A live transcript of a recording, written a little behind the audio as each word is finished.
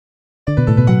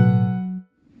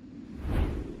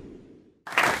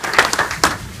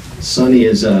Sonny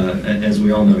is, as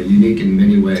we all know, unique in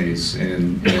many ways,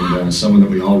 and someone that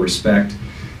we all respect.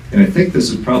 And I think this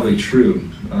is probably true.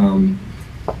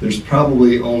 There's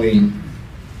probably only,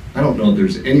 I don't know if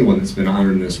there's anyone that's been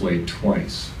honored in this way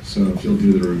twice. So if you'll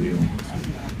do the reveal.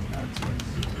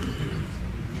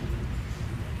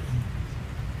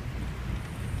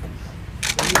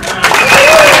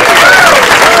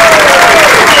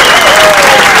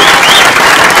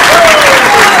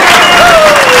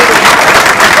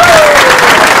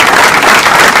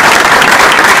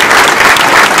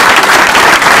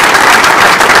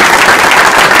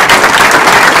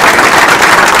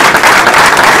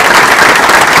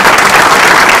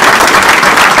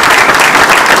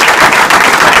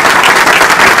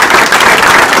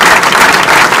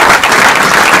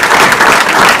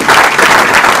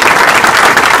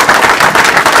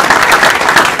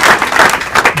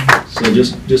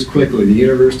 Just quickly, the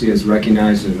university has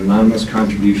recognized an anonymous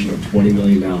contribution of $20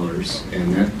 million,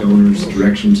 and that donor's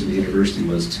direction to the university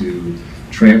was to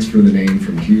transfer the name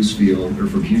from Hughes Field, or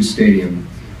from Hughes Stadium,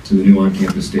 to the new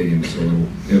on-campus stadium. So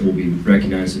it will be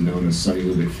recognized and known as Sonny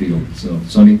Lubick Field. So,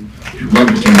 Sonny, I'd love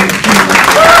to turn it.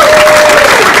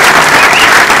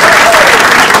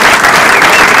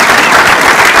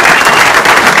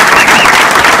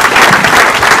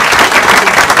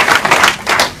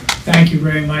 Thank you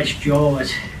very much, Joe.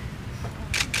 It's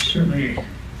certainly an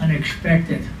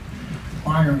unexpected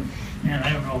honor. Man,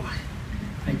 I don't know.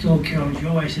 I told Carol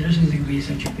Joe, I said, this isn't going to be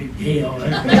such a big deal.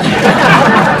 And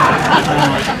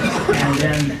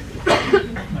then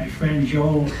my friend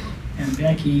Joe and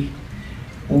Becky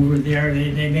over there,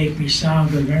 they make me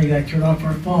sound good. Then you got to turn off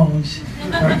our phones,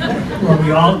 or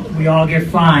we all get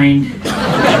fined.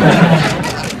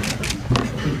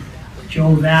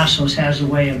 Joe Vassos has a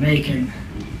way of making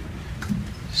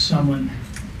someone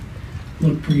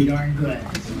look pretty darn good.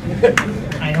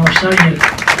 I know some of you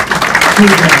see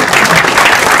that.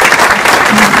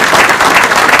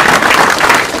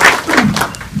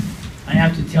 I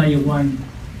have to tell you one,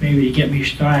 maybe to get me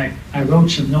started. I wrote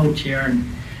some notes here, and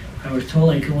I was told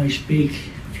I could only speak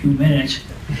a few minutes,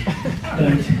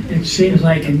 but it seems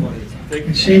like in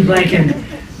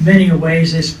many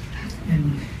ways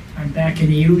I'm back in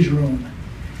the U's room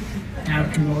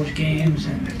after those games,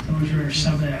 and those are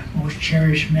some of the most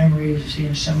cherished memories,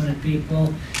 seeing some of the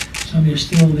people. Some of you are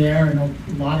still there, and a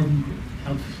lot of them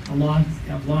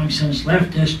have long since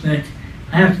left us, but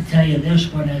I have to tell you this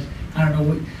one is, I don't know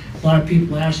what, a lot of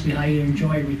people ask me how you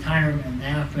enjoy retirement and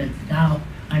that, but now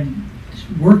I'm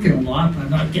working a lot, but I'm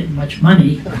not getting much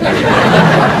money.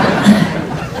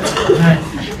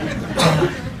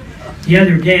 The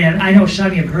other day, and I know some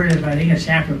of you have heard it, but I think it's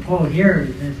apropos here,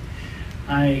 that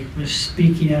I was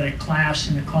speaking at a class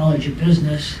in the College of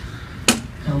Business.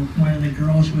 One of the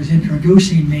girls was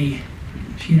introducing me.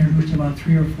 She introduced about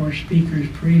 3 or 4 speakers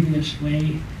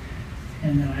previously,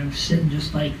 and I was sitting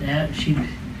just like that. She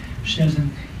says,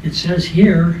 it says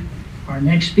here, our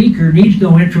next speaker needs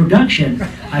no introduction.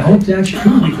 I hope that's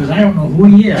true, because I don't know who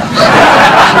he is.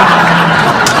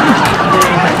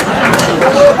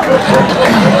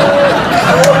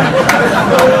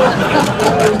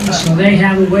 So they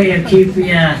have a way of keeping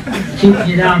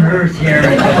you down to earth here.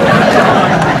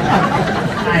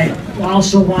 I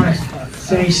also want to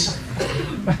say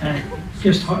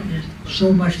just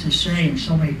so much to say and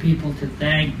so many people to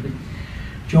thank. But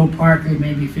Joe Parker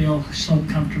made me feel so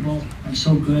comfortable and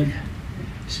so good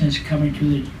since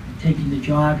taking the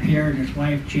job here, and his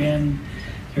wife Jen.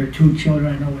 There are 2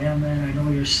 children. I know Emma, and I know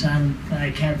your son.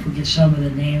 I can't forget some of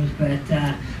the names, but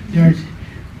they're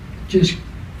just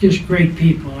great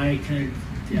people.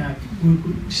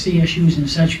 CSU's in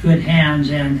such good hands,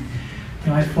 and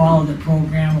I followed the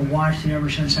program and watched it ever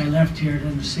since I left here. It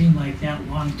doesn't seem like that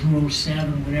long,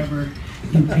 207, whatever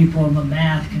you people in the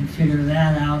math can figure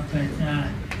that out, but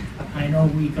I know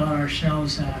we got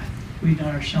ourselves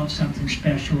something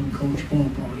special in Coach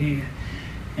Bobo here,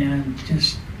 and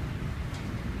just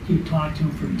you talked to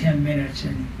him for 10 minutes,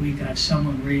 and we got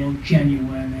someone real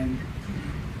genuine and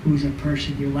who's a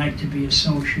person you like to be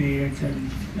associated,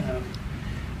 and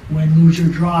win, lose, or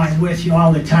draw, I'm with you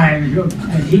all the time. But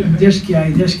this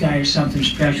guy is something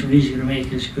special. He's going to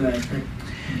make us good. But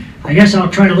I guess I'll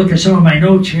try to look at some of my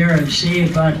notes here and see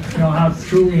about how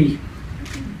truly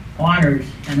honored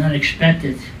and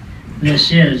unexpected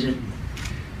this is.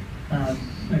 I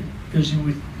visited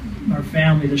with our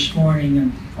family this morning,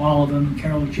 and all of them,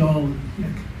 Carol Joe.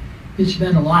 It's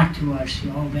been a lot to us.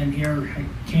 Been here. I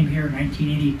came here in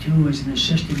 1982 as an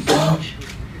assistant coach,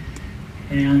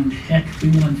 and heck, we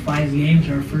won 5 games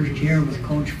our first year with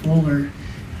Coach Fuller.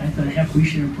 I thought, heck, we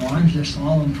should have bronzed us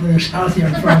all and put us out there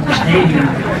in front of the stadium.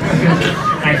 Because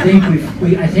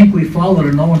I think we followed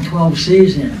a 0-12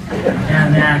 season,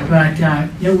 and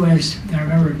it was. I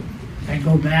remember. I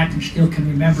go back and still can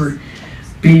remember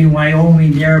being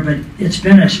Wyoming there, but it's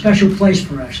been a special place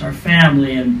for us, our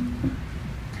family, and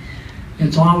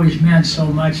it's always meant so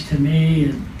much to me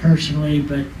and personally,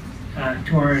 but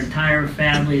to our entire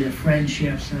family, the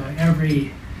friendships,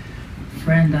 every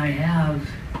friend I have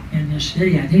in this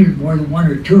city, I think there's more than one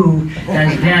or two,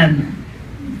 has been,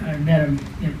 I met him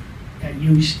at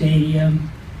U Stadium,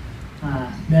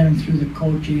 met him through the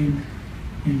coaching,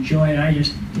 I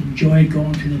just enjoyed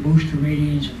going to the booster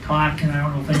meetings and talking. I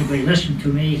don't know if anybody listened to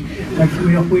me, but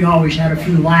we always had a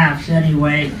few laughs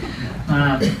anyway.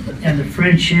 And the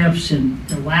friendships and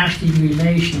the lasting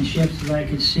relationships that I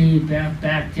could see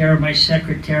back there, my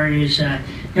secretaries,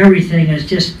 everything has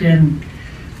just been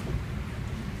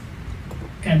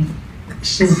and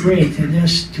so great. And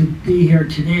this to be here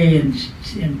today and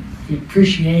the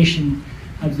appreciation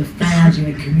of the fans and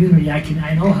the community.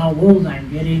 I know how old I'm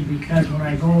getting because when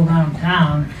I go around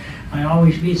town, I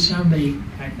always meet somebody.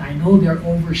 I know they're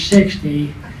over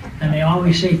 60, and they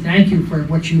always say thank you for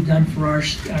what you've done for our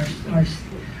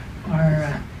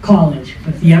college.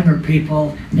 But the younger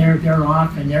people, they're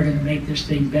off, and they're going to make this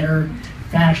thing better,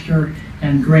 faster,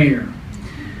 and greater.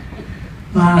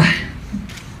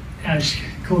 As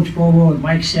Coach Bobo and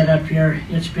Mike said up here,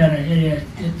 it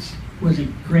was a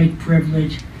great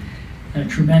privilege. A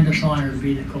tremendous honor to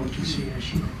be the coach of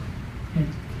CSU.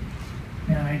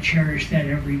 And I cherish that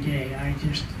every day. I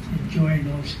just enjoy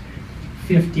those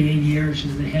 15 years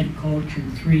as the head coach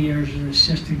and 3 years as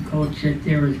assistant coach.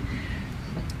 They were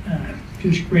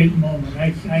just great moments.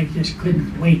 I just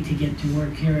couldn't wait to get to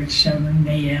work here at 7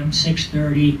 a.m.,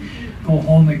 6:30, go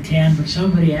home at 10. But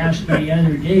somebody asked me the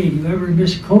other day, do you ever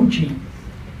miss coaching?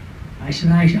 I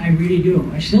said, I really do.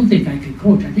 I still think I could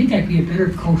coach. I think I'd be a better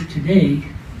coach today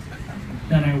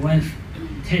than I was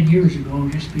 10 years ago,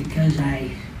 just because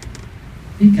I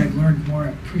think I've learned more,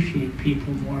 appreciate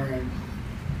people more, and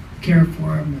care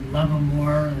for them, and love them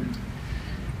more,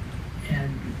 and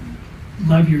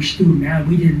love your student. Now,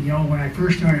 we didn't, when I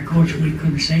first started coaching, we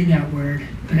couldn't say that word,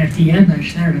 but at the end, I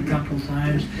said it a couple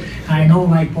times. I know,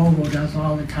 like Bobo does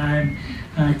all the time,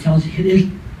 tells his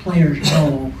players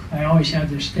know. I always have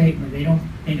this statement: they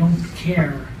don't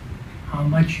care how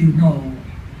much you know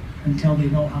until they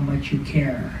know how much you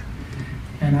care.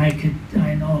 And I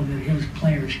know that his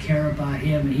players care about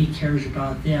him and he cares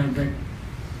about them, but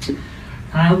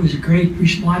it was a great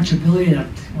responsibility that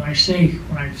when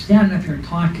I'm standing up here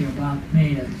talking about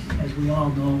me, as we all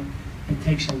know, it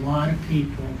takes a lot of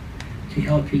people to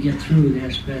help you get through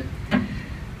this, but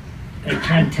I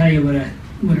can't tell you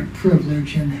what a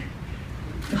privilege and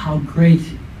how great,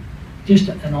 just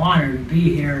an honor to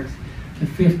be here for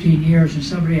 15 years. And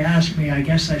somebody asked me, I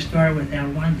guess I started with that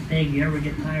one thing, you ever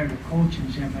get tired of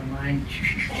coaching? In my mind,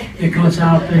 it goes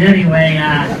out. But anyway,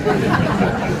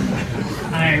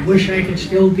 I wish I could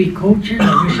still be coaching.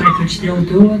 I wish I could still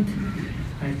do it.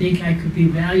 I think I could be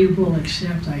valuable,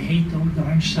 except I hate those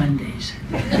darn Sundays.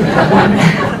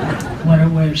 When it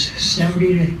was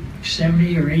 70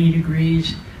 or 80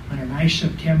 degrees on a nice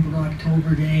September,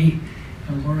 October day,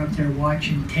 and we're up there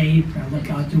watching tape, and I look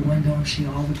out the window and see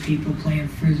all the people playing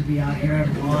Frisbee out here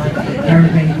on the lawn,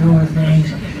 everybody doing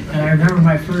things. And I remember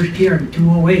my first year in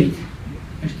 2008.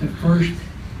 It's the first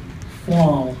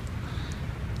fall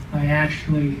I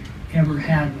actually ever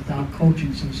had without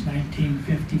coaching since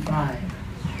 1955.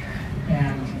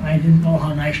 And I didn't know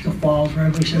how nice the falls were.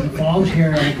 Everybody said the falls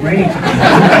here are great.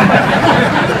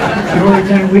 The only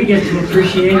time we get to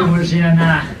appreciate it was in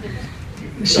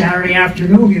Saturday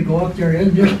afternoon. You go up there,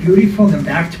 isn't this beautiful? And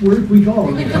back to work we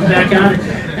go. We come back out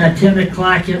at 10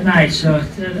 o'clock at night. So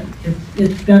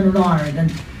it's been an honor. And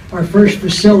then our first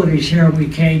facilities here, we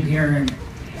came here, and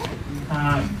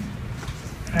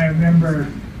I remember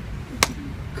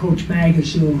Coach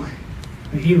Magazu,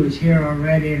 he was here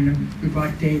already, and we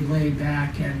brought Dave Lay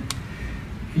back, and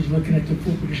he's looking at the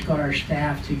foot. We just got our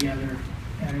staff together,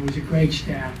 and it was a great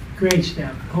staff,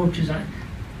 Coaches,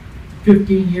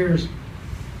 15 years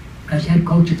as head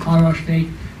coach at Colorado State,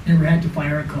 never had to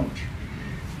fire a coach.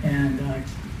 And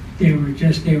they were in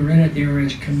it, they were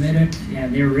as committed,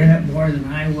 and they were in it more than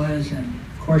I was, and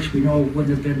of course we know it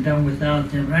wouldn't have been done without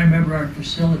them. And I remember our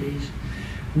facilities,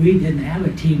 we didn't have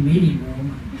a team meeting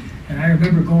room. And I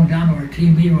remember going down to our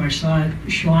team meeting where I saw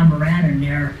Sean Moran in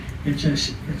there. It's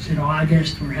in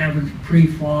August, we're having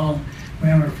pre-fall. We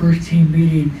have our first team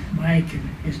meeting, Mike, and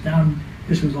it's down,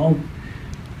 this was all,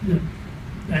 the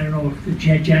I don't know, the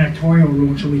janitorial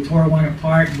room, so we tore one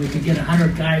apart, and we could get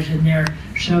 100 guys in there,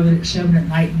 7 at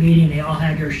night meeting, they all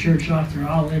had their shirts off, they're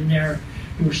all in there.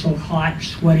 It was so hot and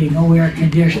sweaty, no air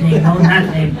conditioning, no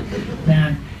nothing,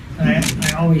 man. I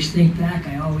always think back,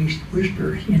 I always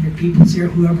whisper into people's ear,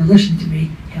 whoever listened to me,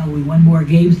 hell, we won more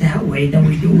games that way than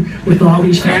we do with all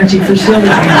these fancy facilities.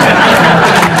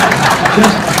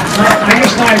 I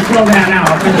just thought I'd throw that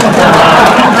out.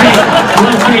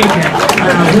 We'll take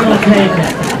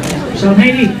it. So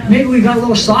maybe we got a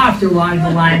little softer along the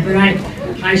line, but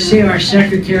I see our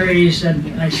secretaries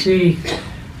and I see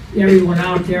everyone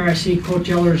out there. I see Coach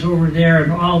Ellers over there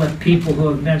and all the people who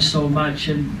have meant so much.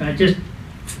 And I just,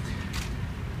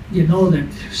 you know,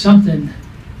 that something,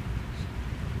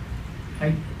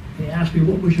 they asked me,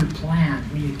 what was your plan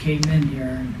when you came in here?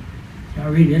 And I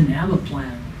really didn't have a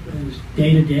plan. It was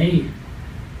day to day.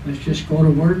 Let's just go to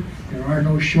work. There are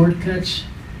no shortcuts.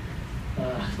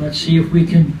 Let's see if we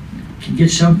can get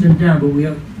something done.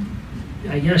 But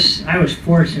I guess I was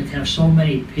fortunate to have so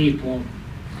many people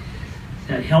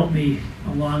that helped me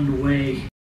along the way.